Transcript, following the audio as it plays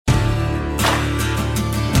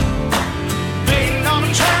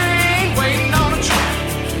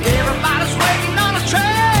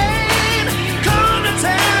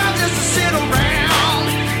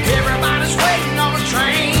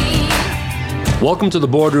Welcome to the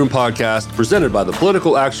Boardroom Podcast, presented by the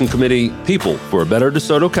Political Action Committee, People for a Better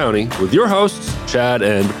DeSoto County, with your hosts, Chad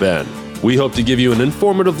and Ben. We hope to give you an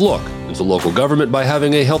informative look into local government by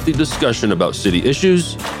having a healthy discussion about city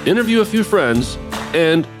issues, interview a few friends,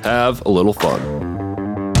 and have a little fun.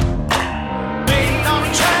 Waiting on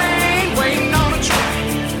a train, waiting on a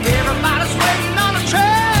train. Everybody's waiting on a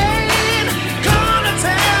train. Come to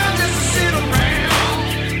town just to sit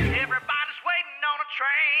around. Everybody's waiting on a train.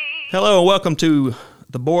 Hello and welcome to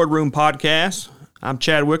the Boardroom Podcast. I'm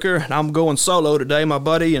Chad Wicker, and I'm going solo today. My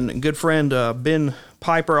buddy and good friend Ben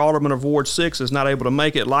Piper, Alderman of Ward 6, is not able to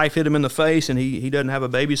make it. Life hit him in the face, and he doesn't have a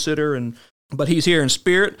babysitter, but he's here in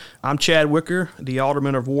spirit. I'm Chad Wicker, the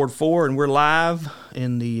Alderman of Ward 4, and we're live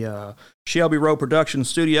in the Shelby Road Production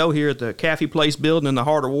Studio here at the Caffey Place building in the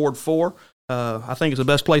heart of Ward 4. I think it's the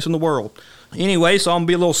best place in the world. Anyway, so I'm going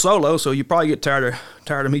to be a little solo, so you probably get tired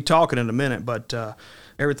of me talking in a minute, but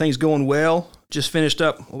everything's going well. Just finished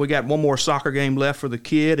up. We got one more soccer game left for the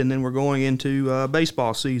kid, and then we're going into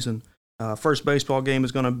baseball season. First baseball game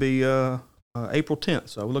is going to be April 10th,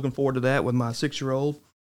 so we're looking forward to that with my 6-year-old.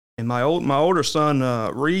 And my older son,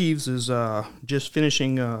 Reeves, is just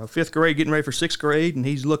finishing 5th grade, getting ready for 6th grade, and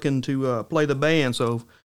he's looking to play the band, so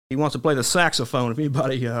he wants to play the saxophone. If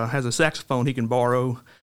anybody has a saxophone he can borrow,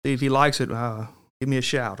 see if he likes it, give me a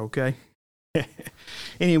shout, okay?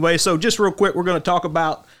 Anyway, so just real quick, we're going to talk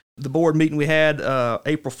about the board meeting we had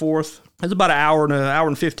April 4th. It was about an hour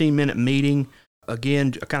and 15-minute meeting.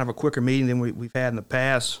 Again, kind of a quicker meeting than we've had in the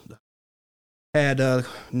past. Had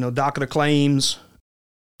docket of claims,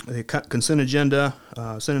 the consent agenda,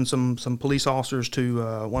 sending some police officers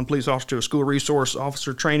to one police officer to a school resource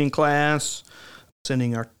officer training class,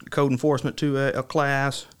 sending our code enforcement to a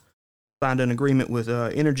class. Signed an agreement with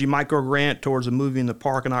Energy Micro Grant towards a movie in the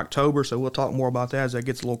park in October, so we'll talk more about that as that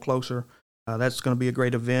gets a little closer. That's going to be a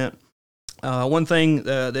great event. One thing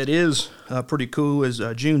that is pretty cool is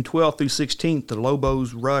June 12th through 16th, the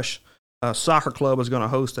Lobos Rush Soccer Club is going to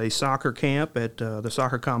host a soccer camp at the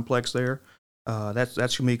soccer complex there. That's going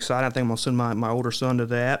to be exciting. I think I'm going to send my older son to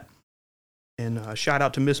that. And shout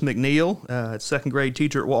out to Miss McNeil, 2nd grade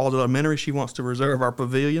teacher at Walls Elementary. She wants to reserve our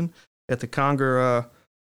pavilion at the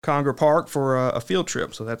Conger Park for a field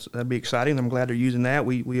trip, so that'd be exciting. I'm glad they're using that.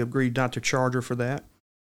 We agreed not to charge her for that.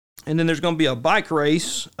 And then there's going to be a bike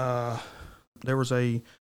race. There was a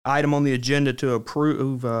item on the agenda to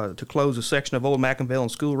approve to close a section of Old Mackinville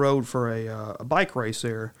and School Road for a bike race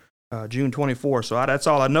there, June 24th. So that's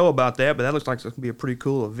all I know about that, but that looks like it's going to be a pretty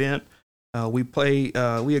cool event. We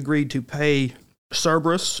agreed to pay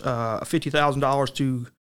Cerberus $50,000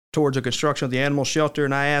 towards the construction of the animal shelter,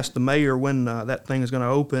 and I asked the mayor when that thing is going to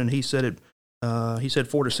open. He said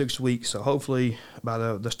 4 to 6 weeks. So hopefully by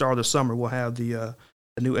the start of the summer we'll have the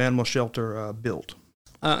new animal shelter built.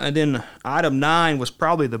 And then item 9 was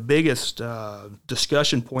probably the biggest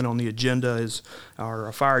discussion point on the agenda. Is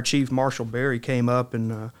our fire chief Marshall Berry came up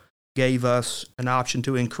and gave us an option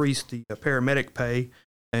to increase the paramedic pay,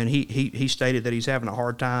 and he stated that he's having a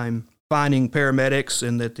hard time finding paramedics,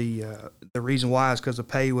 and that the reason why is because the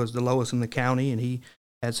pay was the lowest in the county, and he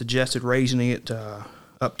had suggested raising it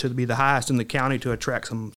up to be the highest in the county to attract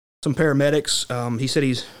some paramedics. He said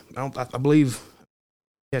I believe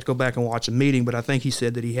you have to go back and watch the meeting, but I think he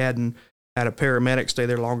said that he hadn't had a paramedic stay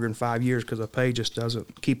there longer than 5 years because the pay just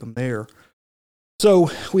doesn't keep him there.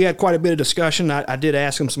 So we had quite a bit of discussion. I did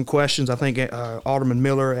ask him some questions. I think Alderman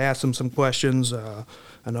Miller asked him some questions.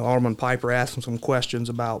 I know Alderman Piper asked him some questions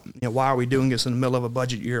about, why are we doing this in the middle of a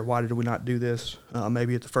budget year? Why did we not do this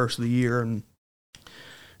maybe at the first of the year? And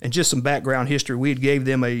just some background history. We had gave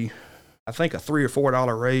them I think a $3 or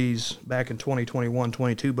 $4 raise back in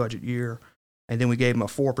 2021-22 budget year, and then we gave them a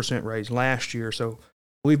 4% raise last year. So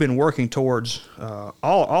we've been working towards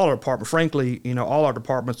all our departments. Frankly, all our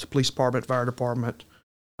departments, the police department, fire department,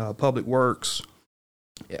 public works,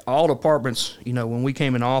 all departments, when we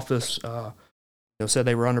came in office, said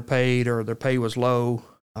they were underpaid or their pay was low.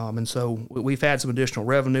 And so we've had some additional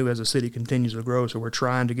revenue as the city continues to grow. So we're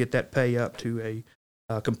trying to get that pay up to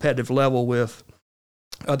a competitive level with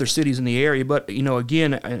other cities in the area. But,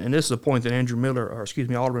 again, and this is a point that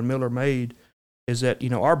Alderman Miller made, is that,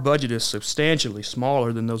 our budget is substantially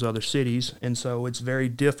smaller than those other cities. And so it's very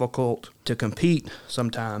difficult to compete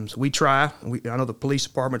sometimes. We try. I know the police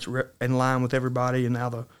department's in line with everybody, and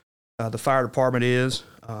now the fire department is.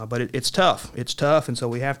 But it's tough. It's tough, and so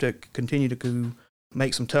we have to continue to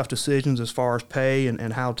make some tough decisions as far as pay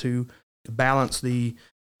and how to balance the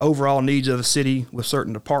overall needs of the city with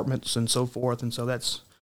certain departments and so forth. And so that's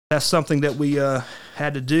something that we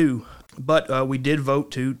had to do. But we did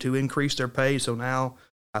vote to increase their pay, so now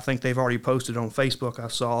I think they've already posted on Facebook. I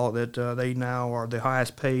saw that they now are the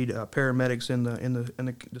highest paid paramedics in the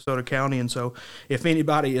DeSoto County. And so, if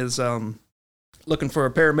anybody is looking for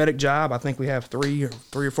a paramedic job, I think we have three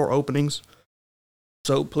or four openings.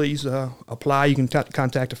 So please apply. You can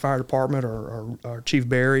contact the fire department or Chief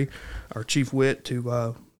Barry or Chief Witt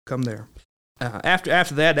to come there.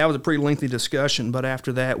 After that was a pretty lengthy discussion. But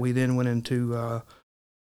after that, we then went into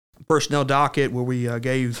personnel docket where we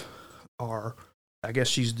gave our, I guess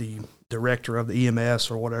she's the director of the EMS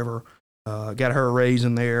or whatever, got her a raise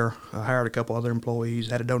in there, hired a couple other employees,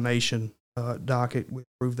 had a donation docket. We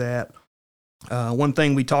approved that. One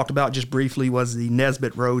thing we talked about just briefly was the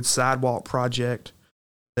Nesbitt Road sidewalk project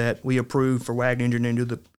that we approved for Wagner Engineering, do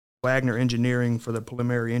the Wagner Engineering for the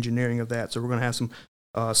preliminary engineering of that. So we're going to have some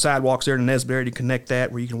sidewalks there in the Nesbitt area to connect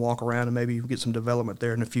that, where you can walk around and maybe get some development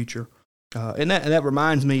there in the future. And that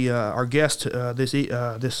reminds me, our guest on this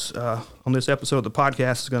episode of the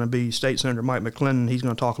podcast is going to be State Senator Mike McLendon. He's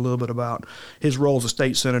going to talk a little bit about his role as a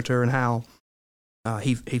state senator and how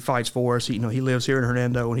he fights for us. He lives here in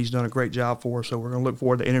Hernando, and he's done a great job for us. So we're going to look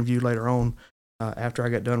forward to the interview later on after I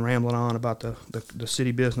get done rambling on about the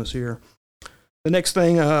city business here. The next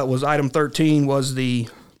thing was item 13 was the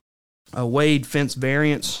Wade fence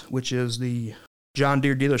variance, which is the John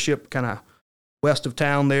Deere dealership kind of west of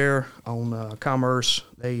town there on Commerce.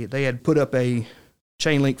 They had put up a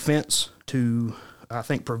chain link fence to, I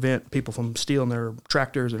think, prevent people from stealing their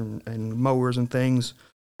tractors and mowers and things.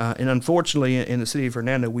 And unfortunately, in the city of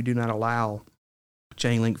Hernando, we do not allow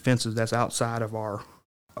chain link fences. That's outside of our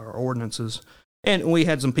ordinances. And we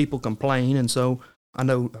had some people complain, and so I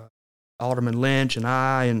know Alderman Lynch and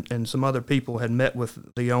I and some other people had met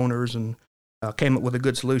with the owners and came up with a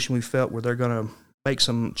good solution, we felt, where they're going to make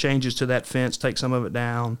some changes to that fence, take some of it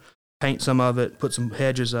down, paint some of it, put some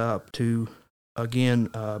hedges up to, again,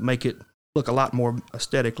 make it look a lot more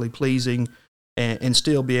aesthetically pleasing and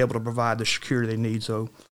still be able to provide the security they need. So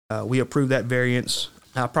we approved that variance.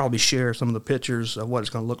 I'll probably share some of the pictures of what it's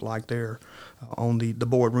going to look like there on the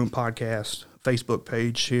Boardroom Podcast Facebook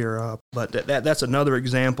page here. But that's another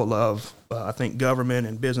example of, I think, government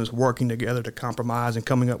and business working together to compromise and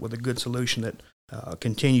coming up with a good solution that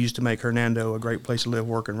continues to make Hernando a great place to live,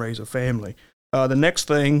 work, and raise a family. The next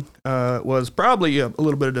thing was probably a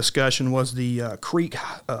little bit of discussion was the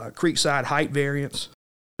Creekside height variance.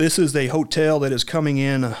 This is a hotel that is coming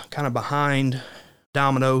in kind of behind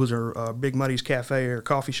Domino's or Big Muddy's Cafe or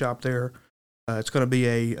coffee shop there. It's going to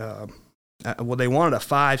be they wanted a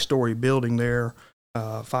 5-story building there,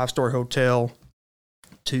 5-story hotel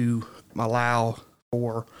to allow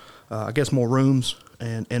for, I guess, more rooms.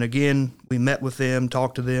 And again, we met with them,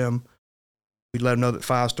 talked to them. We let them know that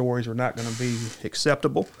 5 stories were not going to be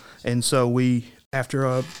acceptable. And so we,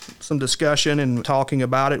 after some discussion and talking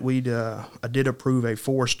about it, I did approve a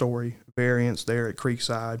 4-story variance there at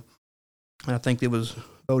Creekside. And I think it was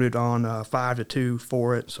voted on 5-2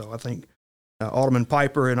 for it. So I think Alderman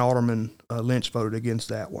Piper and Alderman Lynch voted against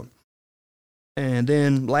that one. And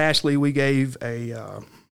then lastly, we waived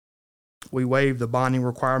the bonding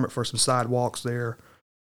requirement for some sidewalks there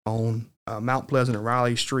on Mount Pleasant and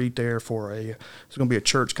Riley Street there there's going to be a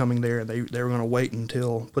church coming there. They were going to wait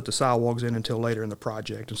put the sidewalks in until later in the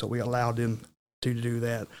project. And so we allowed them to do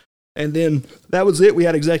that. And then that was it. We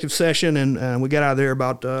had executive session and we got out of there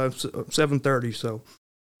about 7:30. So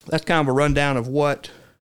that's kind of a rundown of what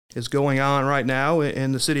is going on right now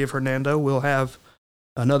in the city of Hernando. We'll have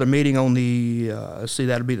another meeting on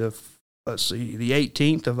that'll be the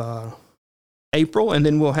 18th of April. And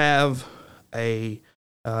then we'll have a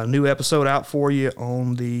new episode out for you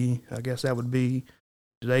on I guess that would be,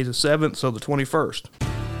 today's the 7th, so the 21st.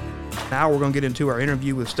 Now we're going to get into our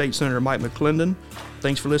interview with State Senator Mike McLendon.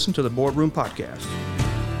 Thanks for listening to the Boardroom Podcast.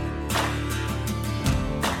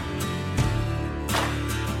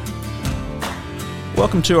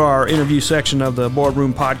 Welcome to our interview section of the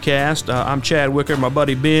Boardroom Podcast. I'm Chad Wicker. My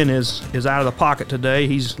buddy Ben is out of the pocket today.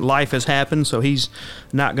 Life has happened, so he's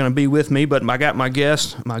not going to be with me. But I got my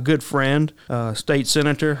guest, my good friend, State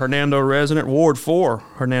Senator, Hernando resident, Ward 4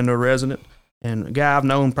 Hernando resident, and a guy I've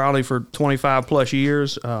known probably for 25 plus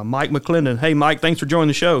years, Mike McLendon. Hey, Mike, thanks for joining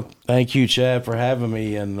the show. Thank you, Chad, for having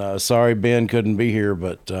me. And sorry Ben couldn't be here,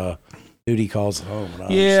 but duty calls at home.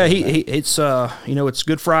 Yeah, it's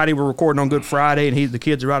Good Friday. We're recording on Good Friday, and the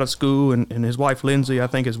kids are out of school, and his wife Lindsay, I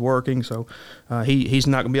think, is working, so he's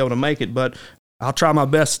not going to be able to make it. But I'll try my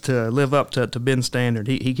best to live up to Ben's standard.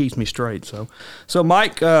 He keeps me straight. So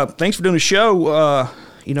Mike, thanks for doing the show.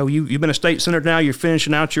 You've been a state senator now. You're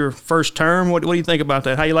finishing out your first term. What do you think about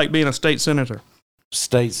that? How you like being a state senator?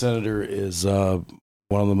 State senator is one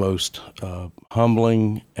of the most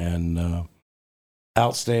humbling and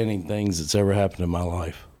outstanding things that's ever happened in my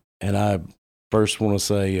life. And I first want to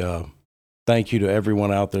say thank you to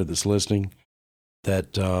everyone out there that's listening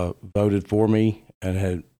that voted for me and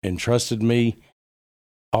had entrusted me.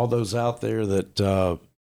 All those out there that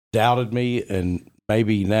doubted me, and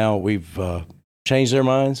maybe now we've changed their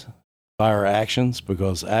minds by our actions,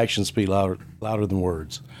 because actions speak louder than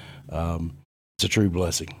words. It's a true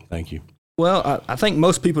blessing. Thank you. Well, I think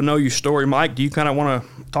most people know your story, Mike. Do you kind of want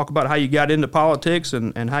to talk about how you got into politics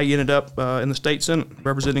and how you ended up in the state Senate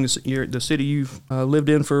representing the city you've lived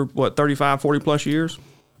in for, 35, 40 plus years?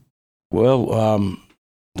 Well,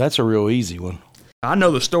 that's a real easy one. I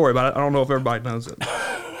know the story, but I don't know if everybody knows it.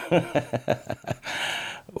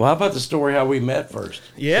 Well, how about the story how we met first?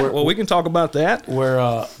 Yeah, well, we can talk about that. Where,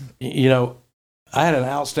 I had an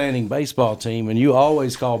outstanding baseball team, and you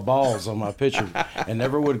always called balls on my pitcher and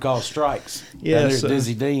never would call strikes. Yes.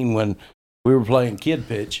 Dizzy Dean, when we were playing kid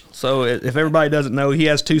pitch. So if everybody doesn't know, he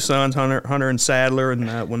has two sons, Hunter and Sadler,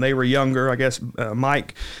 and when they were younger, I guess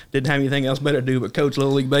Mike didn't have anything else better to do but coach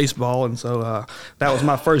Little League Baseball, and so that was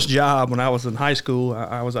my first job when I was in high school.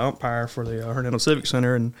 I was an umpire for the Hernando Civic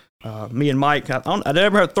Center, and me and Mike, I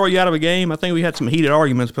never had to throw you out of a game. I think we had some heated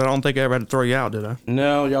arguments, but I don't think I ever had to throw you out, did I?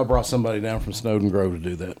 No, y'all brought somebody down from Snowden Grove to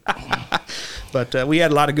do that. But we had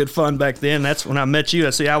a lot of good fun back then. That's when I met you.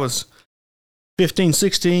 I was 15,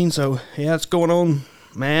 16, so yeah, it's going on,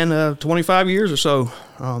 man, 25 years or so.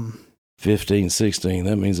 15, 16,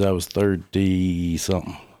 that means I was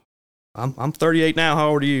 30-something. I'm 38 now. How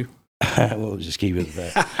old are you? We'll just keep it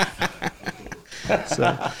at that.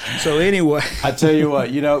 So anyway. I tell you what,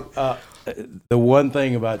 the one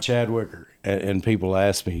thing about Chad Wicker, and people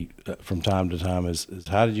ask me from time to time, is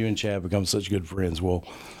how did you and Chad become such good friends? Well,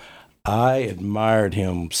 I admired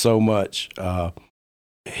him so much.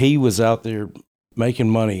 He was out there making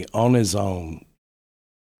money on his own,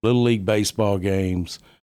 Little League baseball games,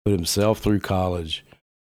 put himself through college.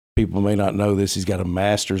 People may not know this. He's got a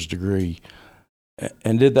master's degree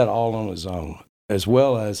and did that all on his own, as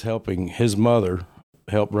well as helping his mother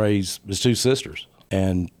help raise his two sisters.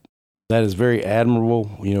 And that is very admirable.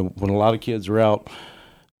 When a lot of kids are out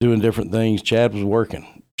doing different things, Chad was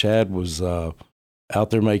working. Chad was out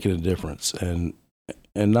there making a difference. And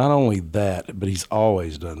not only that, but he's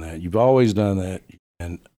always done that. You've always done that.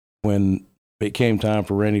 And when it came time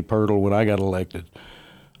for Randy Pirtle, when I got elected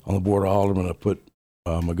on the board of Aldermen, I put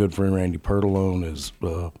my good friend Randy Pirtle on as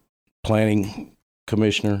planning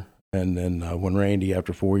commissioner. And then when Randy,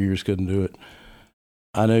 after 4 years, couldn't do it,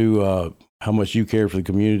 I knew how much you cared for the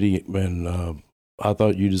community, and I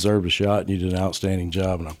thought you deserved a shot, and you did an outstanding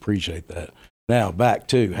job, and I appreciate that. Now, back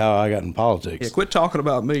to how I got in politics. Yeah, quit talking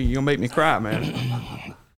about me. You're going to make me cry, man.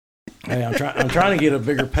 Hey, I'm trying to get a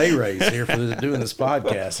bigger pay raise here for doing this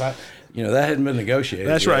podcast. That hadn't been negotiated.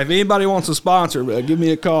 That's yet. right. If anybody wants a sponsor, give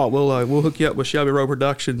me a call. We'll hook you up with Shelby Rowe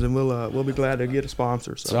Productions, and we'll be glad to get a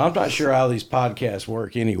sponsor. So I'm not sure how these podcasts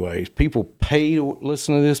work. Anyways, people pay to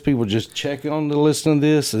listen to this. People just check on to listen to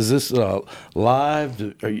this. Is this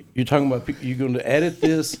live? Are you talking about people? You going to edit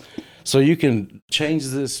this so you can change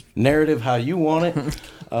this narrative how you want it?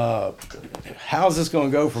 How's this going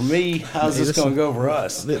to go for me? How's this going to go for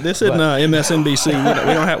us? This isn't MSNBC.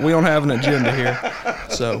 We don't have an agenda here.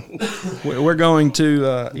 So we're going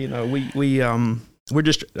to we're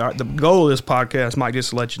just the goal of this podcast, Mike, just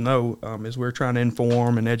to let you know, is we're trying to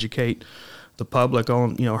inform and educate the public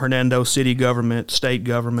on Hernando city government, state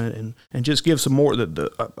government, and just give some more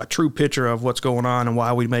a true picture of what's going on and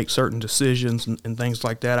why we make certain decisions and things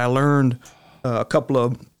like that. I learned a couple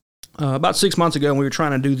of about 6 months ago when we were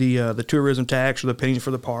trying to do the tourism tax, or the penny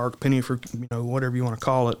for the park, penny for whatever you want to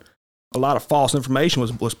call it. A lot of false information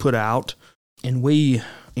was put out, and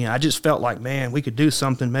I just felt like, man, we could do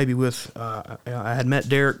something maybe with. I had met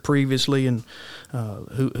Derek previously, and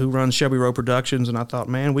who runs Shelby Rowe Productions, and I thought,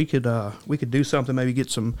 man, we could do something. Maybe get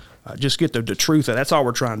some, just get the truth. That's all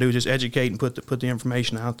we're trying to do, is just educate and put the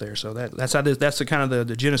information out there. So that's the kind of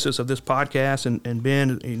the genesis of this podcast. And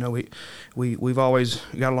Ben, we've always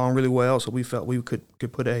got along really well, so we felt we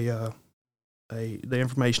could put the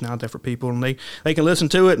information out there for people, and they can listen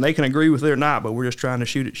to it and they can agree with it or not, but we're just trying to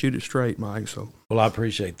shoot it straight, Mike. So well, I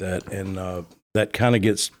appreciate that, and that kind of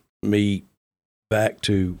gets me back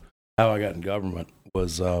to how I got in government.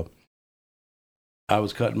 Was I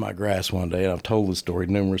was cutting my grass one day, and I've told this story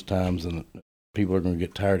numerous times, and people are going to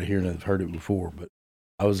get tired of hearing it. I've heard it before, but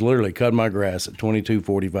I was literally cutting my grass at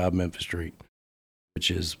 2245 Memphis Street, which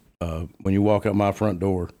is when you walk out my front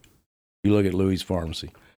door, you look at Louis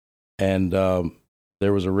Pharmacy. And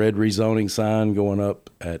there was a red rezoning sign going up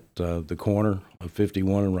at the corner of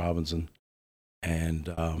 51 and Robinson. And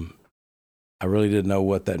I really didn't know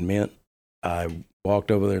what that meant. I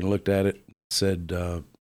walked over there and looked at it, said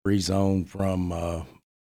rezone from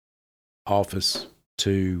office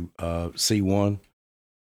to C1.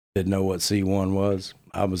 Didn't know what C1 was.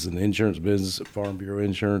 I was in the insurance business at Farm Bureau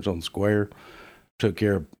Insurance on the Square, took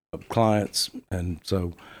care of clients. And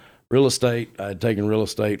so real estate, I had taken real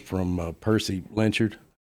estate from Percy Lynchard,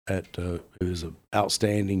 who is an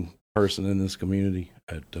outstanding person in this community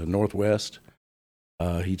at Northwest.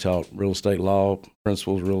 He taught real estate law,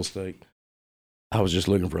 principles of real estate. I was just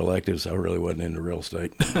looking for electives. I really wasn't into real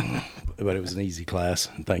estate, but it was an easy class.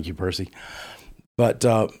 And thank you, Percy. But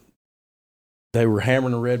they were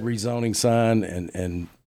hammering a red rezoning sign, and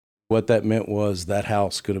what that meant was that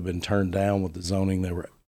house could have been turned down with the zoning they were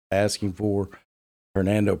asking for.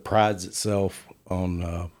 Hernando prides itself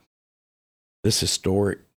on this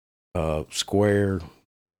historic square,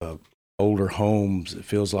 older homes. It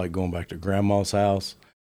feels like going back to Grandma's house.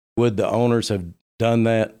 Would the owners have done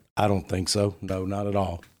that? I don't think so. No, not at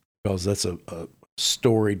all, because that's a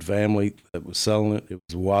storied family that was selling it. It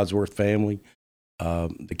was a Wadsworth family.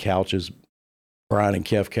 The Couches, Brian and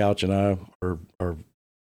Kev Couch and I are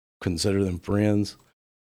consider them friends.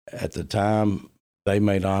 At the time, they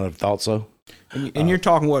may not have thought so. And you're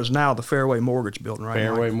talking what is now the Fairway Mortgage Building, right?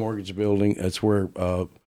 Fairway Mike? Mortgage Building. That's where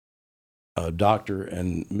Dr.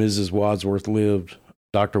 and Mrs. Wadsworth lived.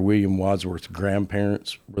 Dr. William Wadsworth's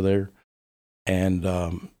grandparents were there.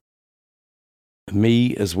 And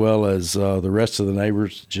me, as well as the rest of the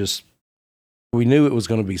neighbors, we knew it was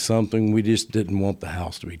going to be something. We just didn't want the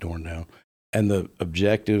house to be torn down. And the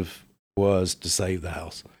objective was to save the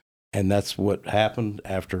house. And that's what happened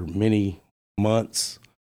after many months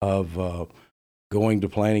of going to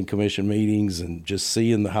planning commission meetings and just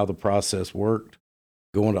seeing how the process worked,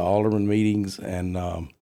 going to alderman meetings. And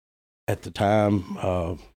at the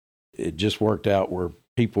time, it just worked out where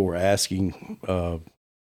people were asking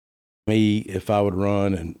me if I would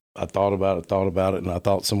run, and I thought about it, and I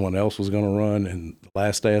thought someone else was going to run. And the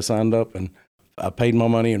last day I signed up, and I paid my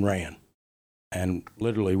money and ran, and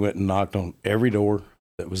literally went and knocked on every door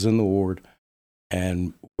that was in the ward.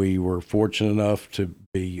 And we were fortunate enough to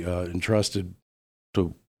be entrusted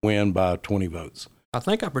to win by 20 votes. I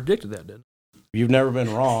think I predicted that, didn't I? You've never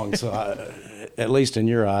been wrong, so at least in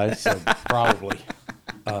your eyes, so probably.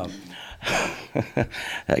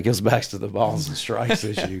 That goes back to the balls and strikes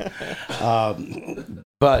issue.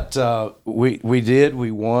 But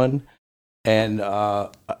we won. And I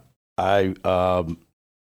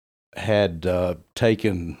had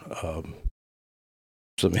taken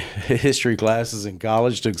some history classes in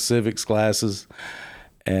college, took civics classes,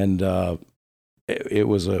 and it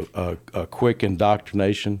was a quick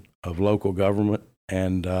indoctrination of local government.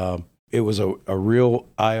 And it was a real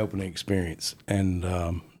eye-opening experience.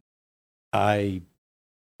 And I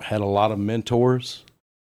had a lot of mentors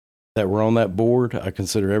that were on that board. I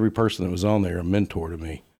consider every person that was on there a mentor to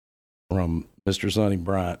me, from Mr. Sonny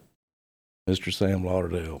Bryant, Mr. Sam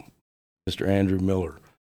Lauderdale, Mr. Andrew Miller,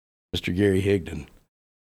 Mr. Gary Higdon,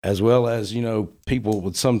 as well as, people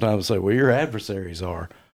would sometimes say, well, your adversaries are.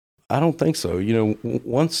 I don't think so.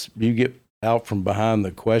 Once you get out from behind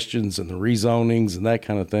the questions and the rezonings and that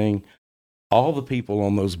kind of thing, all the people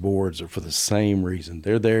on those boards are for the same reason.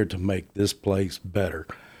 They're there to make this place better.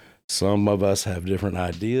 Some of us have different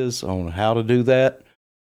ideas on how to do that,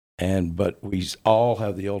 but we all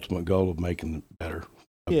have the ultimate goal of making it better.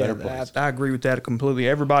 Better place. I agree with that completely.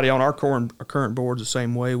 Everybody on our current board is the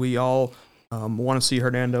same way. We all want to see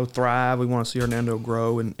Hernando thrive. We want to see Hernando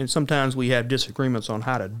grow, and sometimes we have disagreements on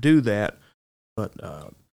how to do that, but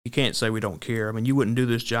you can't say we don't care. I mean, you wouldn't do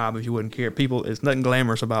this job if you wouldn't care. It's nothing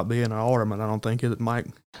glamorous about being an alderman, I don't think, is it, Mike?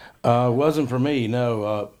 It wasn't for me,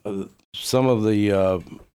 no. Some of the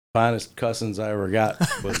finest cussings I ever got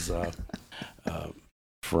was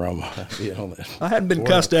from, I hadn't been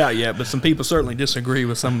cussed out yet, but some people certainly disagree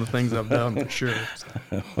with some of the things I've done, for sure.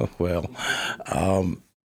 Well,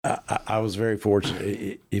 I was very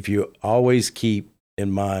fortunate. If you always keep in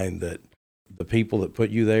mind that the people that put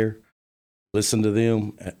you there, listen to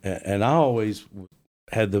them. And I always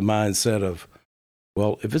had the mindset of,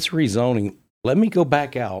 well, if it's rezoning, let me go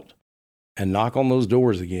back out and knock on those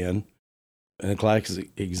doors again. And a classic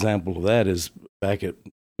example of that is back at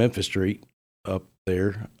Memphis Street up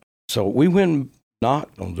there. So we went and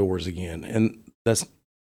knocked on doors again. And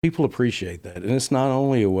people appreciate that. And it's not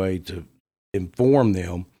only a way to inform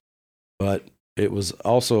them, but it was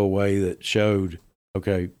also a way that showed,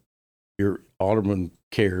 okay, your alderman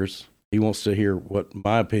cares. He wants to hear what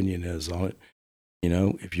my opinion is on it.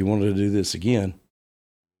 If you wanted to do this again,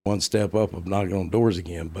 one step up of knocking on doors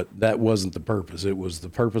again. But that wasn't the purpose. The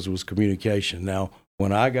purpose was communication. Now,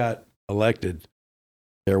 when I got elected,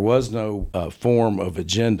 there was no form of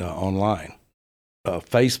agenda online.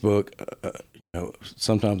 Facebook,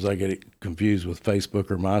 sometimes I get it confused with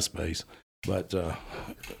Facebook or MySpace, but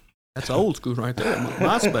that's old school right there.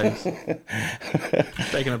 MySpace.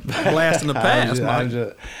 Taking a blast in the past, Mike.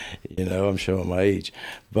 I'm showing my age.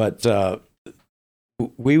 But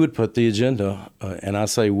we would put the agenda, and I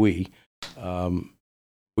say we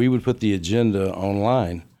would put the agenda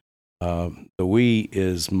online. The we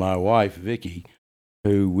is my wife, Vicki,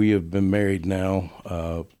 who we have been married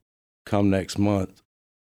now, come next month,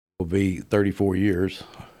 will be 34 years.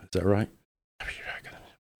 Is that right?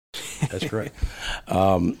 That's correct.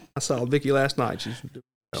 I saw Vicki last night.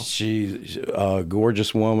 She's a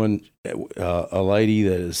gorgeous woman, a lady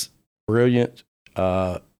that is brilliant,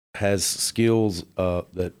 has skills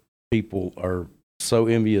that people are so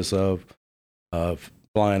envious of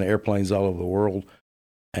flying airplanes all over the world.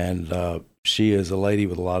 And she is a lady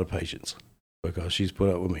with a lot of patience because she's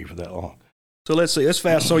put up with me for that long. So let's see. Let's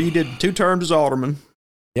fast. So you did 2 terms as alderman.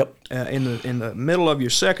 Yep. In the middle of your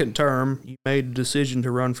second term, you made a decision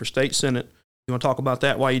to run for state senate. You want to talk about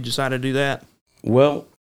that? Why you decided to do that? Well,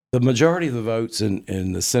 the majority of the votes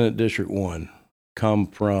in the Senate District 1 come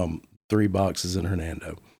from 3 boxes in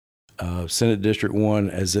Hernando. Senate District 1,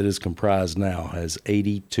 as it is comprised now, has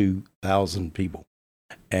 82,000 people.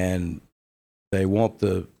 And they want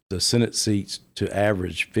the Senate seats to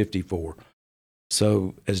average 54.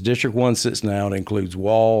 So as District 1 sits now, it includes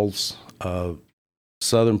Walls,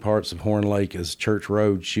 southern parts of Horn Lake as Church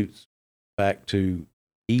Road shoots back to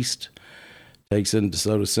east, takes into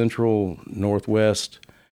DeSoto Central, northwest,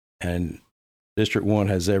 and District 1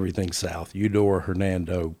 has everything south, Eudora,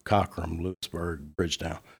 Hernando, Cockram, Lewisburg,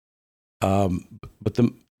 Bridgetown. But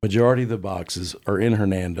the majority of the boxes are in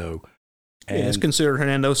Hernando. And it's considered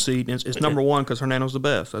Hernando's seat. It's number 1 because Hernando's the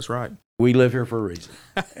best. That's right. We live here for a reason.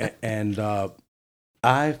 And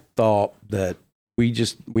I thought that we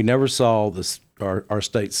never saw our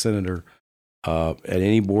state senator at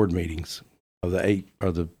any board meetings of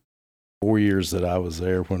the 4 years that I was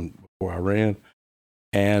there before I ran.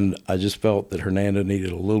 And I just felt that Hernando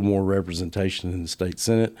needed a little more representation in the state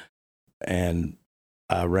senate. And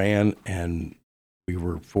I ran, and we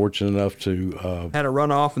were fortunate enough to had a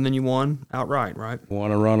runoff, and then you won outright, right?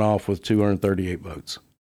 Won a runoff with 238 votes.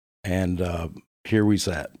 And here we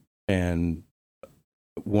sat. And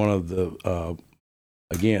one of the,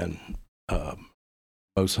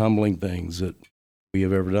 most humbling things that we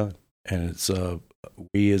have ever done. And it's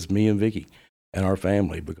we as me and Vicki and our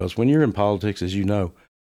family, because when you're in politics, as you know,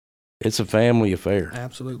 it's a family affair.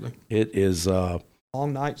 Absolutely. It is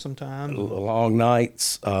long nights sometimes. Long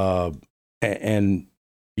nights, and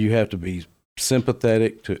you have to be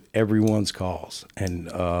sympathetic to everyone's cause. And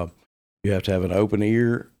you have to have an open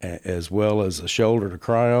ear as well as a shoulder to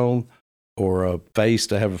cry on or a face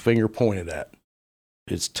to have a finger pointed at.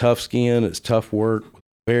 It's tough skin, it's tough work,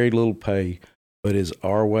 very little pay, but it's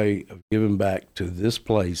our way of giving back to this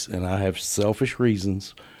place. And I have selfish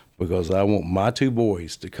reasons because I want my 2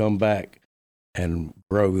 boys to come back and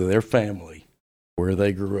grow their family where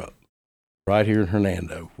they grew up, right here in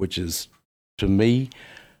Hernando, which is, to me,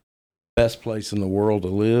 the best place in the world to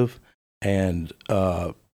live. And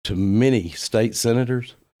to many state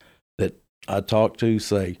senators that I talk to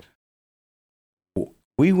say,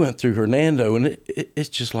 we went through Hernando, and it's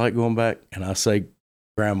just like going back. And I say,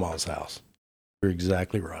 Grandma's house. You're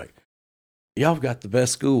exactly right. Y'all have got the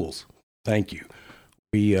best schools. Thank you.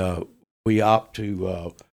 We opt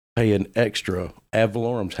to pay an extra ad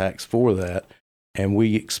valorem tax for that, and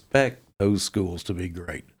we expect those schools to be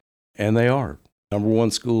great. And they are. Number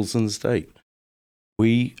 1 schools in the state.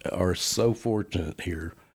 We are so fortunate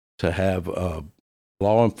here to have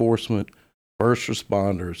law enforcement, first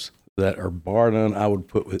responders that are bar none I would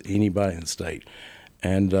put with anybody in the state.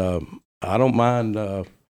 And I don't mind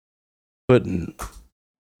putting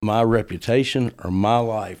my reputation or my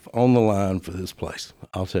life on the line for this place.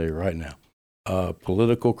 I'll tell you right now,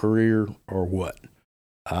 political career or what,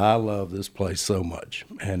 I love this place so much.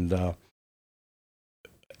 And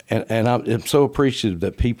I'm so appreciative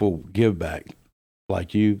that people give back,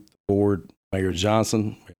 like you, the board, Mayor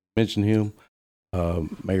Johnson, mentioned him,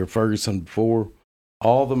 Mayor Ferguson before,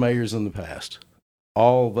 all the mayors in the past,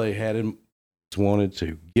 all they had in wanted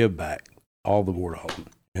to give back, all the board aldermen.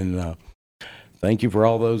 And thank you for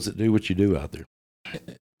all those that do what you do out there.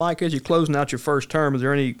 Mike, as you're closing out your first term, is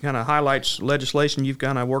there any kind of highlights, legislation you've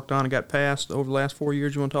kind of worked on and got passed over the last 4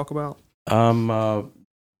 years you want to talk about?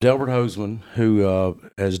 Delbert Hoseman, who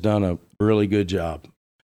has done a really good job.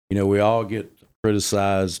 You know, we all get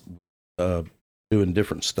criticized doing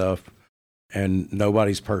different stuff, and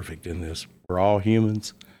nobody's perfect in this. We're all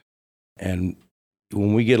humans, and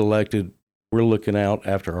when we get elected, we're looking out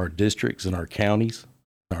after our districts and our counties,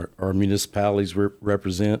 our municipalities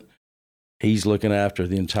represent. He's looking after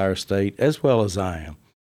the entire state as well as I am.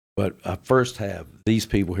 But I first have these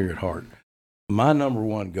people here at heart. My number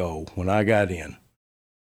one goal when I got in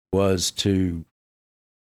was to,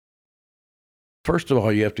 first of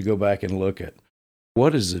all, you have to go back and look at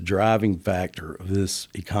what is the driving factor of this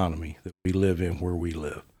economy that we live in where we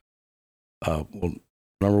live. Well,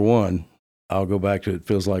 number one, I'll go back to it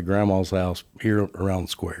feels like grandma's house here around the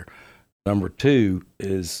square. Number two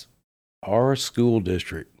is our school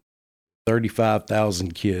district,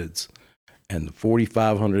 35,000 kids, and the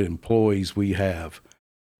 4,500 employees we have,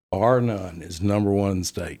 bar none, is number one in the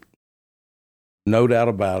state. No doubt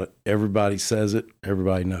about it. Everybody says it.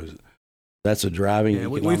 Everybody knows it. That's a driving. Yeah,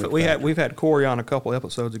 we've had Corey on a couple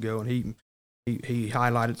episodes ago, and he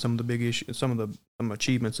highlighted some of the big issues, some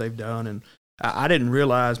achievements they've done, and I didn't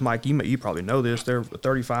realize, Mike, you probably know this. There are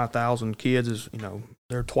 35,000 kids. Is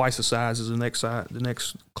they're twice the size as the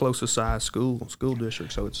next closest size school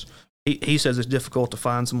district. So he says it's difficult to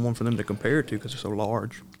find someone for them to compare it to because they're so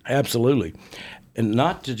large. Absolutely, and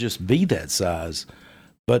not to just be that size,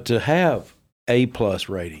 but to have A+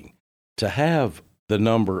 rating, to have the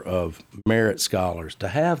number of merit scholars, to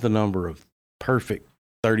have the number of perfect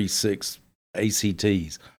 36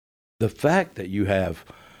 ACTs, the fact that you have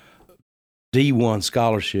D1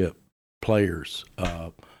 scholarship players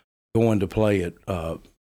going to play at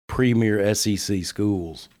premier SEC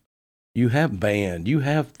schools. You have band, you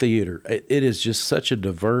have theater. It is just such a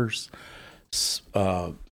diverse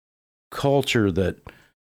culture that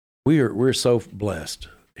we're so blessed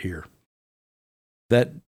here.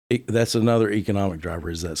 That's another economic driver,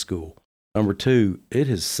 is that school. Number two, it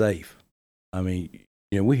is safe. I mean,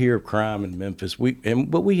 we hear of crime in Memphis,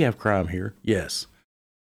 but we have crime here, yes,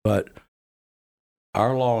 but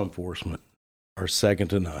our law enforcement are second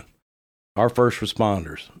to none. Our first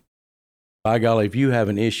responders, by golly, if you have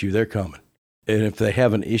an issue, they're coming. And if they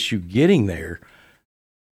have an issue getting there,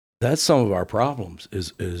 that's some of our problems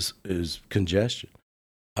is congestion.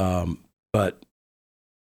 But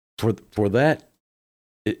for that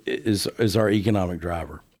is our economic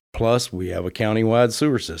driver. Plus, we have a countywide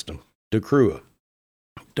sewer system, DeCrua.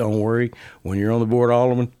 Don't worry, when you're on the board,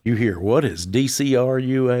 Alderman, you hear, what is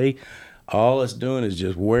DCRUA? All it's doing is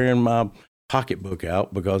just wearing my pocketbook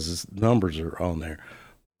out because its numbers are on there.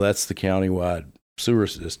 That's the countywide sewer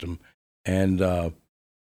system, and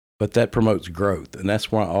but that promotes growth, and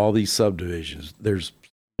that's why all these subdivisions. There's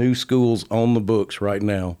new schools on the books right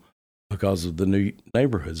now because of the new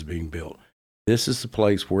neighborhoods being built. This is the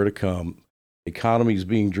place where to come. The economy is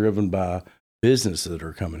being driven by businesses that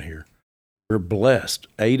are coming here. We're blessed.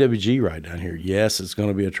 AWG right down here. Yes, it's going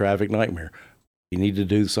to be a traffic nightmare. You need to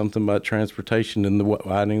do something about transportation and the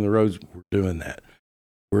widening the roads. We're doing that.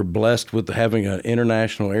 We're blessed with having an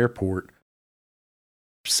international airport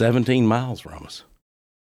 17 miles from us.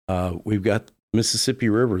 We've got Mississippi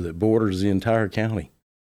River that borders the entire county.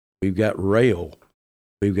 We've got rail.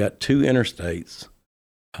 We've got two interstates,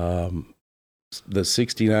 the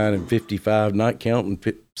 69 and 55, not counting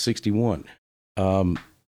 61.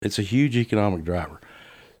 It's a huge economic driver.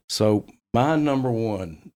 So my number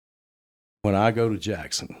one, when I go to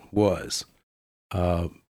Jackson, was I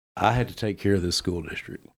had to take care of this school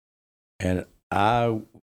district. And I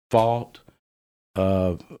fought.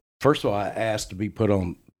 First of all, I asked to be put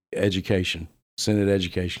on Senate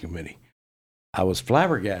Education Committee. I was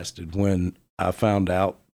flabbergasted when I found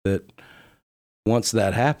out that once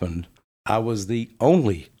that happened, I was the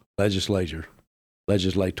only legislator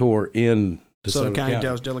in DeSoto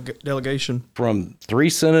County. Delegation. From 3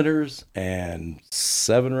 senators and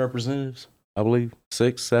 7 representatives, I believe,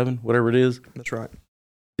 6, 7, whatever it is. That's right.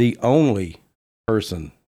 The only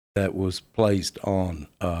person that was placed on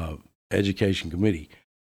Education Committee.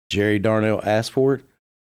 Jerry Darnell asked for it,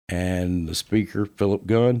 and the Speaker, Philip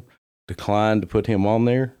Gunn, declined to put him on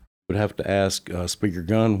there. Would have to ask Speaker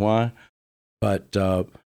Gunn why. But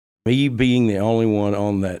me being the only one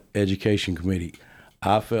on that Education Committee,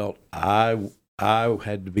 I felt I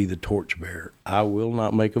had to be the torchbearer. I will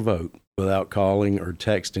not make a vote without calling or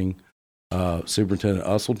texting Superintendent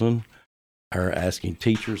Usselton or asking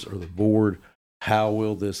teachers or the board, how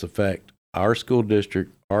will this affect our school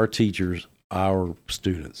district, our teachers, our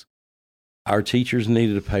students? Our teachers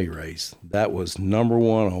needed a pay raise. That was number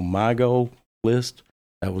one on my goal list.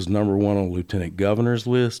 That was number one on Lieutenant Governor's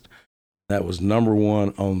list. That was number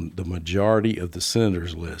one on the majority of the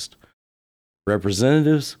senators' list.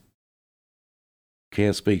 Representatives,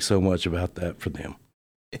 can't speak so much about that for them.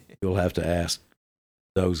 You'll have to ask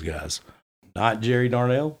those guys. Not Jerry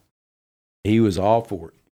Darnell. He was all for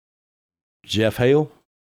it. Jeff Hale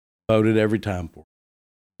voted every time for it.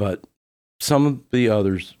 But some of the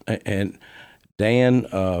others, and Dan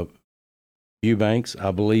Eubanks,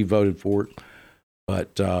 I believe, voted for it,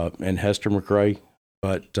 but and Hester McRae,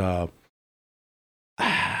 but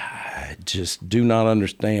I just do not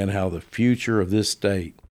understand how the future of this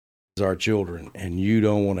state is our children, and you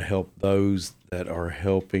don't want to help those that are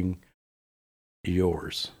helping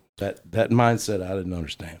yours. That mindset I didn't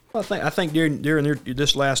understand. Well, I think during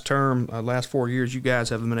this last term, last 4 years, you guys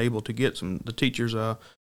have been able to get the teachers. I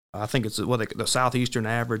think it's the Southeastern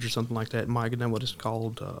average or something like that. Mike, isn't that what it's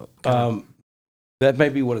called? That may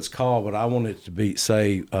be what it's called, but I want it to be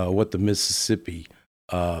what the Mississippi.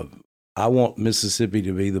 I want Mississippi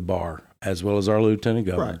to be the bar, as well as our lieutenant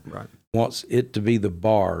governor. Right. Wants it to be the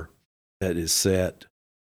bar that is set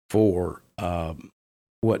for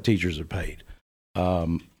what teachers are paid.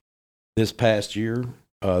 This past year,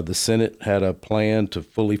 the Senate had a plan to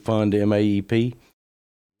fully fund MAEP.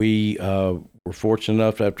 We were fortunate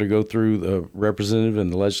enough to have to go through the representative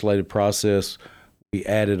and the legislative process. We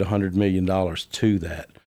added $100 million to that.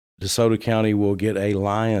 DeSoto County will get a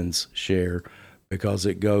lion's share because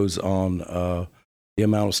it goes on the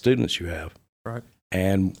amount of students you have. Right.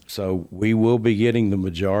 And so we will be getting the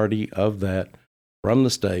majority of that from the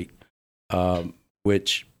state,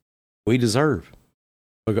 which we deserve.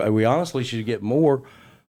 We honestly should get more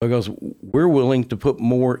because we're willing to put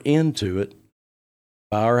more into it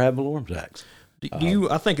by our ad valorem tax.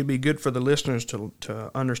 I think it'd be good for the listeners to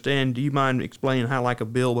understand. Do you mind explaining how like a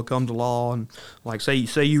bill becomes a law, and like say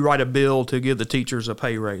you write a bill to give the teachers a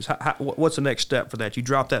pay raise? What's the next step for that? You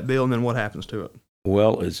drop that bill, and then what happens to it?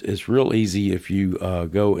 Well, it's real easy if you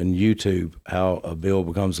go and YouTube how a bill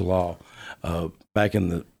becomes a law. Back in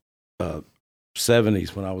the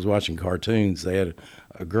 70s, when I was watching cartoons, they had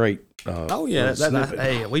a great.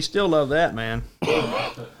 Hey, we still love that, man.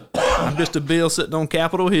 I'm just a bill sitting on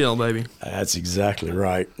Capitol Hill, baby. That's exactly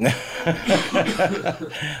right.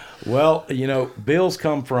 Well, bills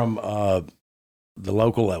come from the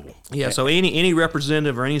local level. Yeah, so any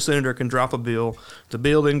representative or any senator can drop a bill. The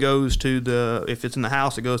bill then goes to if it's in the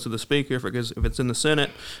House, it goes to the Speaker. If it's in the Senate,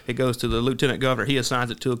 it goes to the Lieutenant Governor. He assigns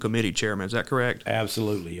it to a committee chairman. Is that correct?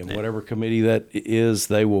 Absolutely. And whatever committee that is,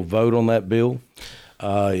 they will vote on that bill.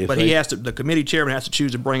 The committee chairman has to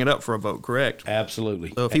choose to bring it up for a vote, correct?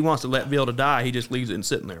 Absolutely. So if he wants to let bill to die, he just leaves it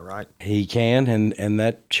sitting there, right? He can, and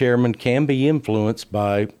that chairman can be influenced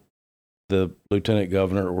by the lieutenant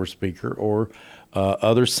governor or speaker or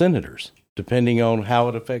other senators, depending on how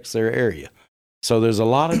it affects their area. So there's a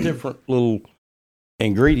lot of different little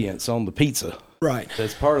ingredients on the pizza. Right.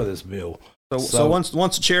 That's part of this bill. So once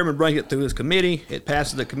the chairman brings it through his committee, it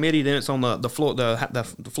passes the committee, then it's on the floor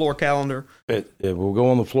calendar. It will go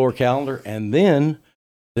on the floor calendar, and then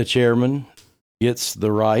the chairman gets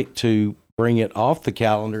the right to bring it off the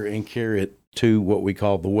calendar and carry it to what we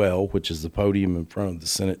call the well, which is the podium in front of the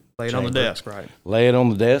Senate. Lay it chamber. on the desk, right? Lay it on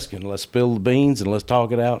the desk, and let's spill the beans, and let's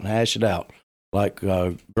talk it out and hash it out like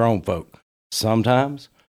grown folk. Sometimes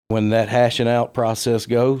when that hashing out process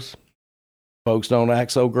goes, folks don't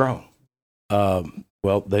act so grown.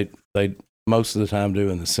 Well, they most of the time do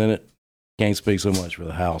in the Senate. Can't speak so much for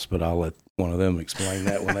the House, but I'll let one of them explain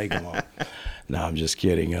that when they come on. No, I'm just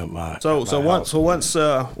kidding. Once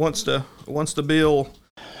the bill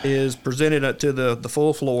is presented to the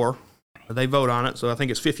full floor, they vote on it. So I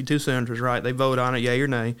think it's 52 senators, right? They vote on it, yay or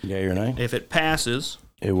nay. Yay or nay. If it passes,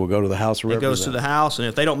 it will go to the House of Representatives. It goes to the House, and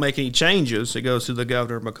if they don't make any changes, it goes to the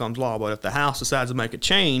governor and becomes law. But if the House decides to make a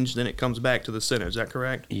change, then it comes back to the Senate. Is that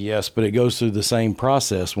correct? Yes, but it goes through the same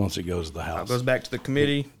process once it goes to the House. It goes back to the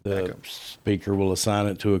committee. The Speaker will assign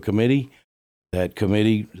it to a committee. That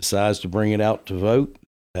committee decides to bring it out to vote.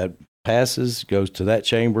 That passes, goes to that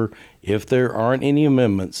chamber. If there aren't any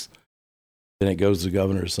amendments, then it goes to the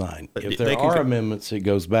governor to sign. But if there are amendments, it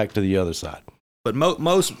goes back to the other side. But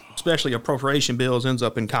most, especially appropriation bills, ends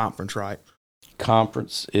up in conference, right?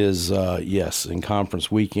 Conference is, yes, and conference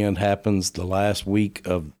weekend happens the last week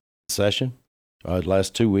of session,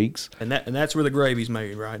 last 2 weeks. And that's where the gravy's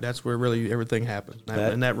made, right? That's where really everything happens,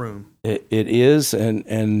 in that room. It is,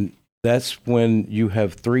 and that's when you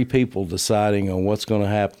have three people deciding on what's going to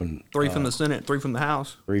happen. 3 from the Senate, 3 from the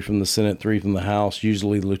House. 3 from the Senate, 3 from the House,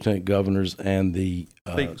 usually the lieutenant governors and the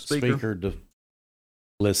speaker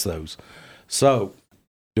list those. So,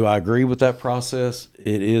 do I agree with that process?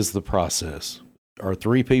 It is the process. Are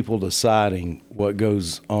 3 people deciding what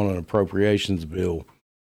goes on an appropriations bill?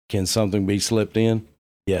 Can something be slipped in?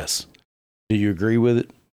 Yes. Do you agree with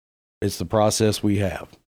it? It's the process we have.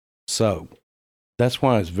 So, that's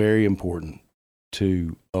why it's very important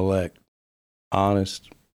to elect honest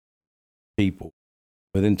people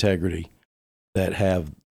with integrity that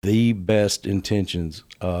have the best intentions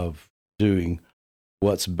of doing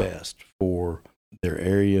what's best for their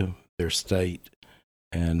area, their state,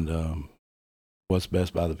 and what's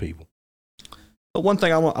best by the people. But one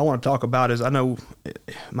thing I want to talk about is I know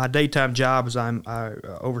my daytime job is I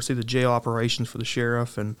oversee the jail operations for the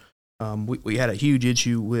sheriff, and we had a huge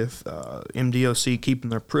issue with MDOC keeping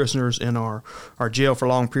their prisoners in our jail for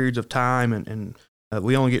long periods of time, and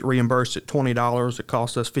we only get reimbursed at $20. It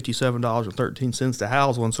cost us $57.13 to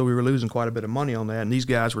house one, so we were losing quite a bit of money on that. And these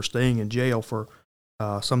guys were staying in jail for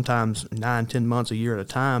sometimes 9-10 months, a year at a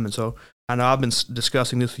time. And so I know I've been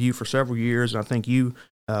discussing this with you for several years, and I think we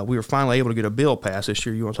were finally able to get a bill passed this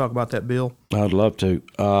year. You want to talk about that bill? I'd love to.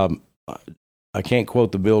 I can't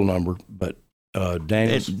quote the bill number, but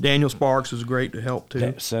Daniel Sparks is great to help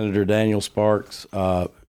too. Senator Daniel Sparks.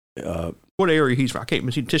 What area he's from? I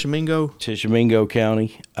can't see. Tishomingo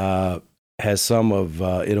County has some of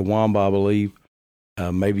Itawamba, I believe,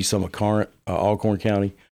 maybe some of Alcorn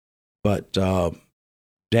County, but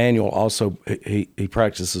Daniel also he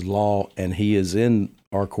practices law, and he is in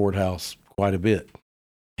our courthouse quite a bit.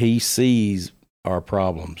 He sees our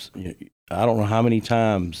problems. I don't know how many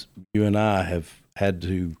times you and I have had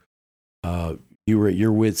to. You were at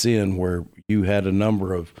your wit's end where you had a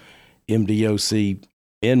number of MDOC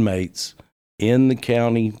inmates in the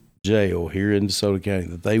county jail here in DeSoto County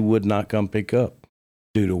that they would not come pick up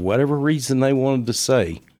due to whatever reason they wanted to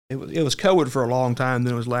say. It was code for a long time,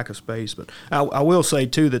 then it was lack of space. But I will say,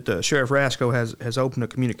 too, that Sheriff Rasco has opened a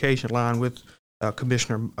communication line with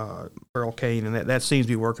Commissioner Earl Kane, and that seems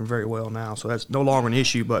to be working very well now. So that's no longer an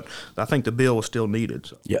issue, but I think the bill was still needed.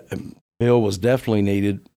 So. Yeah, bill was definitely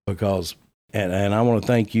needed because, and I want to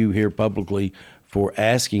thank you here publicly for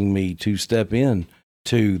asking me to step in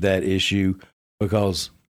to that issue, because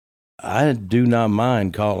I do not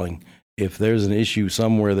mind calling if there's an issue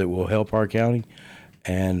somewhere that will help our county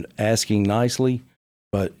and asking nicely.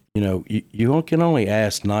 But, you can only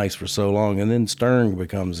ask nice for so long, and then Stern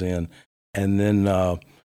becomes in. And then well,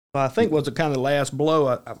 I think was the kind of last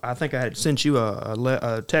blow. I think I had sent you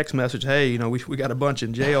a text message. Hey, we got a bunch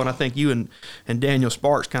in jail, and I think you and Daniel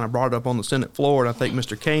Sparks kind of brought it up on the Senate floor. And I think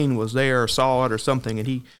Mr. Kane was there or saw it or something, and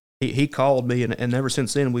he called me, and ever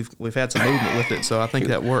since then we've had some movement with it. So I think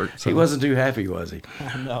that worked. So. He wasn't too happy, was he?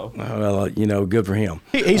 No. Well, good for him.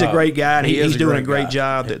 He's a great guy, and he's doing a great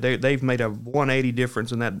guy. job. They've made a 180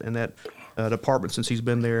 difference in that department since he's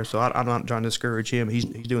been there. So I'm not trying to discourage him. He's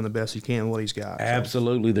doing the best he can with what he's got. So.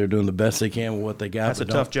 Absolutely, they're doing the best they can with what they got. That's a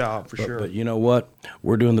tough job for sure. But you know what?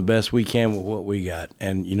 We're doing the best we can with what we got.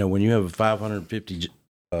 And when you have a 550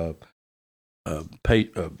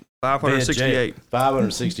 568.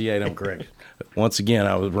 568, I'm correct. Once again,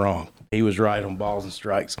 I was wrong. He was right on balls and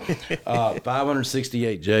strikes.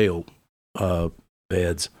 568 jail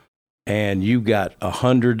beds, and you got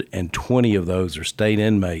 120 of those are state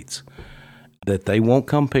inmates that they won't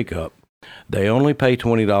come pick up. They only pay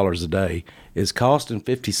 $20 a day. It's costing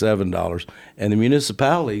 $57, and the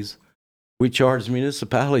municipalities, we charge the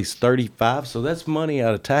municipalities $35, so that's money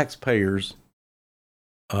out of taxpayers'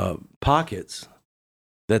 pockets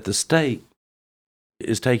that the state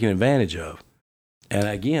is taking advantage of. And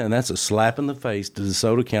again, that's a slap in the face to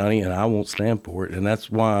DeSoto County, and I won't stand for it. And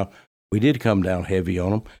that's why we did come down heavy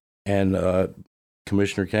on them. And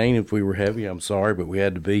Commissioner Kane, if we were heavy, I'm sorry, but we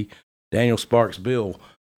had to be. Daniel Sparks' bill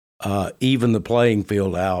even the playing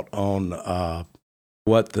field out on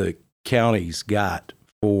what the counties got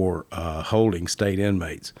for holding state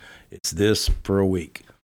inmates. It's this for a week.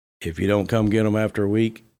 If you don't come get them after a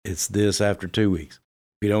week, it's this after 2 weeks.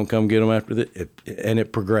 If you don't come get them after and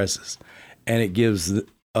it progresses. And it gives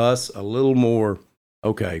us a little more,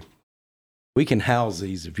 okay, we can house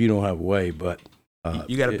these if you don't have a way, but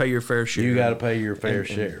you got to pay your fair share. You got to pay your fair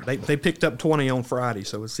share. They picked up 20 on Friday,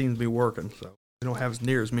 so it seems to be working. So we don't have as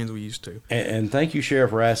near as many as we used to. And thank you,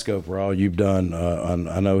 Sheriff Rasco, for all you've done.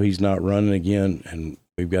 I know he's not running again, and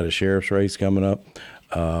we've got a sheriff's race coming up.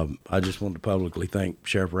 I just want to publicly thank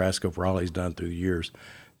Sheriff Rasco for all he's done through the years.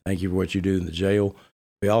 Thank you for what you do in the jail.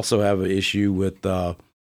 We also have an issue with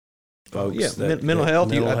folks. Mental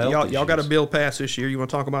health. Y'all got a issues. bill passed this year. You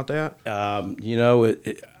want to talk about that?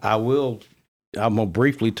 I will. I'm gonna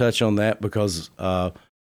briefly touch on that because the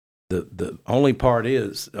only part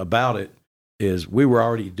about it is we were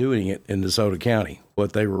already doing it in DeSoto County,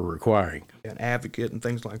 what they were requiring. An advocate and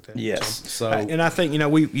things like that. Yes. So and I think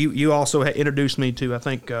you also introduced me to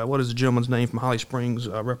what is the gentleman's name from Holly Springs,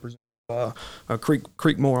 Representative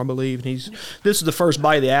Creekmore, I believe. And this is the first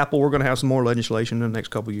bite of the apple. We're going to have some more legislation in the next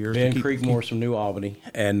couple of years. Ben Creekmore's from New Albany,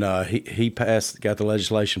 and he got the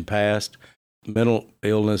legislation passed. mental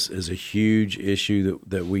illness is a huge issue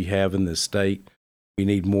that we have in this state. We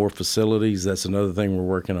need more facilities. That's another thing we're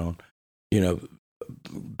working on.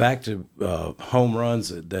 Back to home runs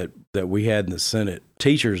that we had in the Senate.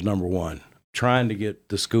 Teachers, number one, trying to get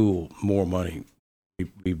the school more money.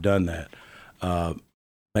 We've done that.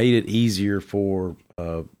 Made it easier for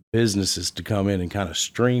businesses to come in and kind of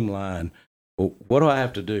streamline. Well, what do I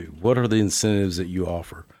have to do? What are the incentives that you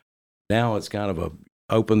offer? Now it's kind of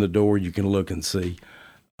open the door. You can look and see.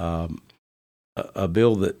 A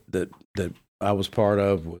bill that I was part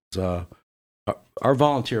of was our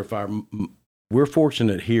volunteer fire. We're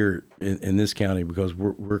fortunate here in this county because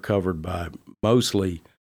we're covered by, mostly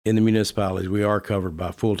in the municipalities, we are covered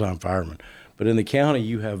by full-time firemen. But in the county,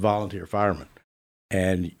 you have volunteer firemen.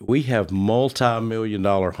 And we have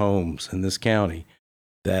multi-million-dollar homes in this county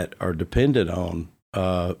that are dependent on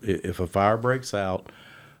if a fire breaks out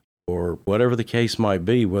or whatever the case might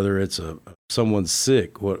be, whether it's someone's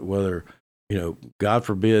sick, whether, God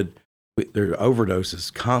forbid, there are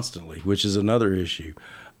overdoses constantly, which is another issue,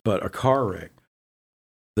 but a car wreck.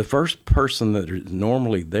 The first person that is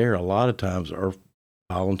normally there a lot of times are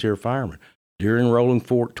volunteer firemen. During Rolling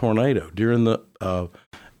Fork tornado, during the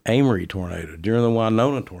Amory tornado, during the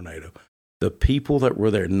Winona tornado, the people that were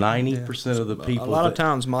there, 90% of the people. A lot of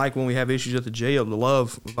times, Mike, when we have issues at the jail, the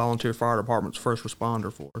Love Volunteer Fire Department's first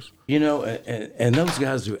responder for us. And those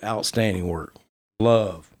guys do outstanding work.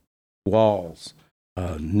 Love, Walls,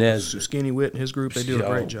 Nesbitt. Skinny Witt and his group, they do a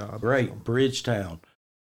great job. Great. Bridgetown,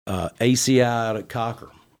 ACI out at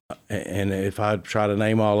Cochran. And if I try to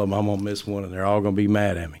name all of them, I'm going to miss one, and they're all going to be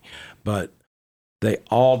mad at me. But they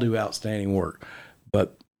all do outstanding work.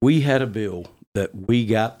 But we had a bill that we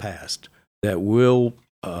got passed that will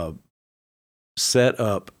set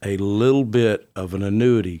up a little bit of an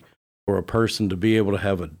annuity for a person to be able to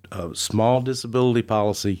have a small disability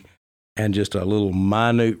policy and just a little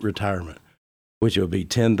minute retirement, which will be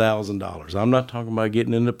 $10,000. I'm not talking about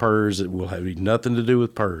getting into PERS. It will have nothing to do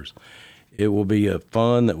with PERS. It will be a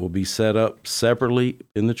fund that will be set up separately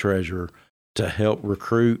in the treasurer to help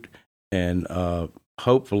recruit and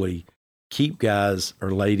hopefully keep guys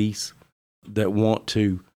or ladies that want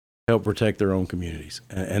to help protect their own communities.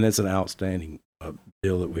 And it's an outstanding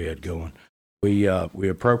bill that we had going. We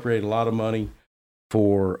appropriate a lot of money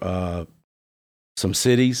for some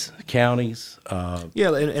cities, counties.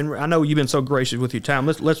 And I know you've been so gracious with your time.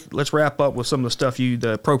 Let's wrap up with some of the stuff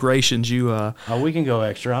the appropriations you. We can go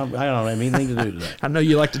extra. I don't have anything to do today. I know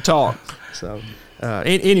you like to talk, so.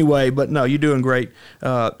 Anyway, but no, you're doing great.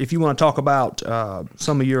 If you want to talk about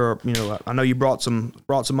some of your, I know you brought some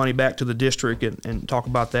money back to the district and talk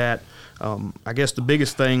about that. I guess the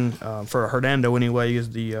biggest thing for Hernando anyway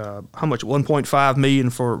is the how much $1.5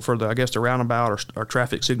 million for the the roundabout or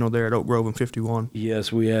traffic signal there at Oak Grove and 51.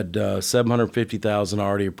 Yes, we had $750,000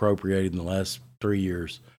 already appropriated in the last 3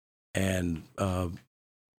 years, and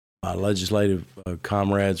my legislative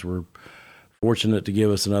comrades were fortunate to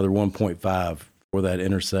give us another 1.5 for that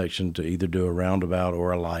intersection to either do a roundabout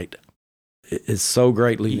or a light. It's so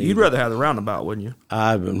greatly needed. You'd rather have the roundabout, wouldn't you?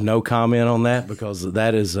 I have no comment on that because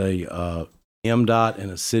that is a MDOT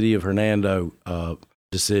and a City of Hernando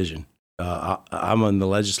decision. I'm in the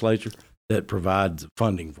legislature that provides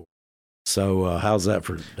funding for it. So how's that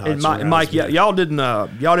for? And Mike, y'all didn't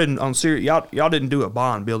do a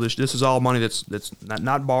bond bill. This is all money that's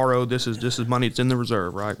not borrowed. This is money that's in the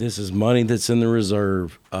reserve, right? This is money that's in the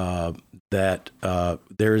reserve. That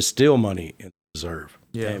there is still money in the reserve.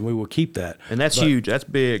 Yeah, and we will keep that. And that's huge. That's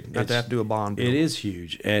big. Not to have to do a bond bill. It is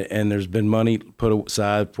huge, and there's been money put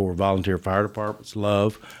aside for volunteer fire departments,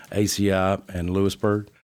 Love, ACI, and Lewisburg.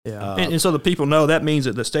 Yeah, and so the people know that means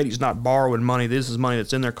that the state is not borrowing money. This is money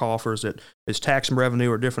that's in their coffers. That is tax revenue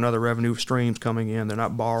or different other revenue streams coming in. They're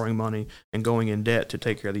not borrowing money and going in debt to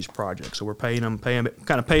take care of these projects. So we're paying them kind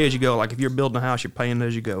of pay as you go. Like if you're building a house, you're paying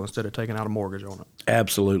as you go instead of taking out a mortgage on it.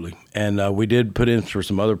 Absolutely. And we did put in for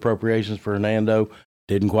some other appropriations for Hernando.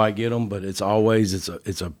 Didn't quite get them, but it's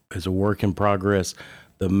a work in progress.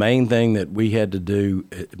 The main thing that we had to do,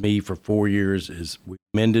 me for 4 years, is we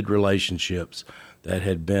mended relationships that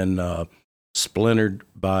had been splintered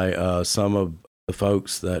by some of the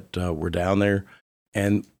folks that were down there,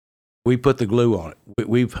 and we put the glue on it.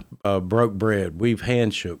 We've broke bread. We've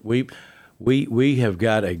handshook. We have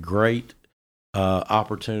got a great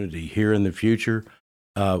opportunity here in the future.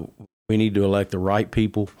 We need to elect the right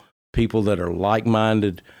people that are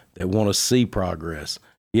like-minded, that want to see progress.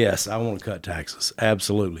 Yes, I want to cut taxes,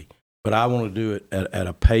 absolutely. But I want to do it at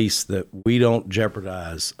a pace that we don't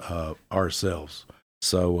jeopardize ourselves.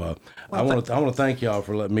 So I want to thank y'all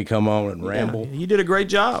for letting me come on and ramble. You did a great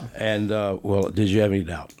job. And well, did you have any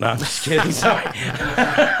doubt? No, I'm just kidding. Sorry.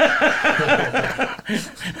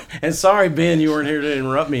 And sorry, Ben, you weren't here to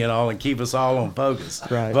interrupt me and all and keep us all on focus.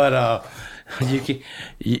 Right. But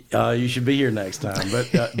you should be here next time.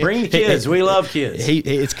 But bring the kids. We love kids.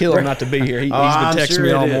 It's killing not to be here. He's been texting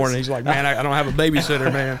me all morning. He's like, man, I don't have a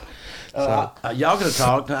babysitter, man. Y'all could have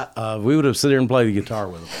talked. We would have sit here and played the guitar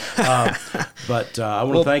with them. But I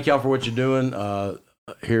want to thank y'all for what you're doing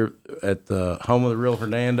here at the home of the real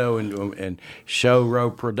Hernando and Show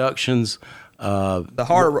Row Productions. The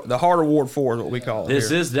Heart Award 4 is what we call it.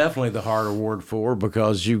 This is definitely the Heart Award 4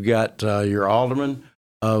 because you've got your alderman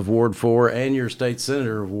of Ward 4 and your state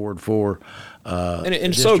senator of Ward 4. And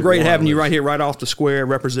it's so great having you right here, right off the square,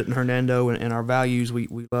 representing Hernando and our values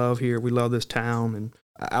we love here. We love this town. And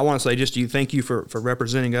I want to say just to you, thank you for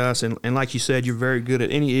representing us. And like you said, you're very good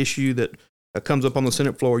at any issue that comes up on the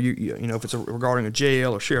Senate floor. You know, if it's regarding a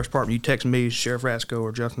jail or sheriff's department, you text me, Sheriff Rasco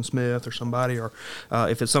or Justin Smith or somebody. Or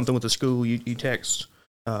if it's something with the school, you text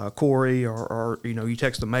Corey or you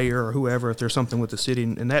text the mayor or whoever if there's something with the city.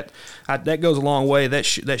 And that goes a long way. That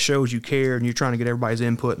shows you care and you're trying to get everybody's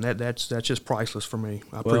input. And that's just priceless for me.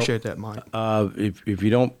 I appreciate that, Mike. If you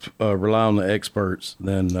don't rely on the experts,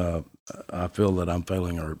 then I feel that I'm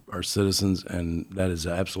failing our citizens, and that is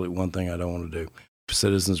absolutely one thing I don't want to do.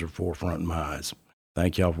 Citizens are forefront in my eyes.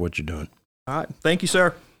 Thank y'all for what you're doing. All right. Thank you,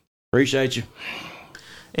 sir. Appreciate you.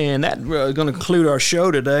 And that's going to conclude our show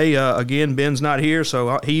today. Again, Ben's not here,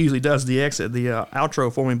 so he usually does the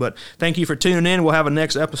outro for me. But thank you for tuning in. We'll have a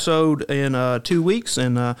next episode in 2 weeks.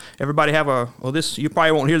 And everybody have you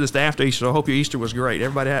probably won't hear this after Easter, so I hope your Easter was great.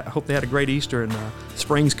 Everybody, I hope they had a great Easter, and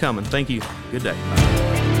spring's coming. Thank you. Good day.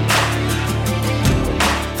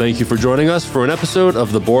 Thank you for joining us for an episode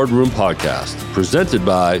of the Boardroom Podcast, presented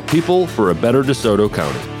by People for a Better DeSoto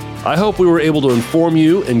County. I hope we were able to inform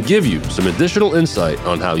you and give you some additional insight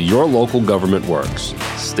on how your local government works.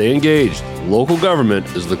 Stay engaged. Local government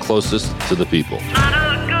is the closest to the people.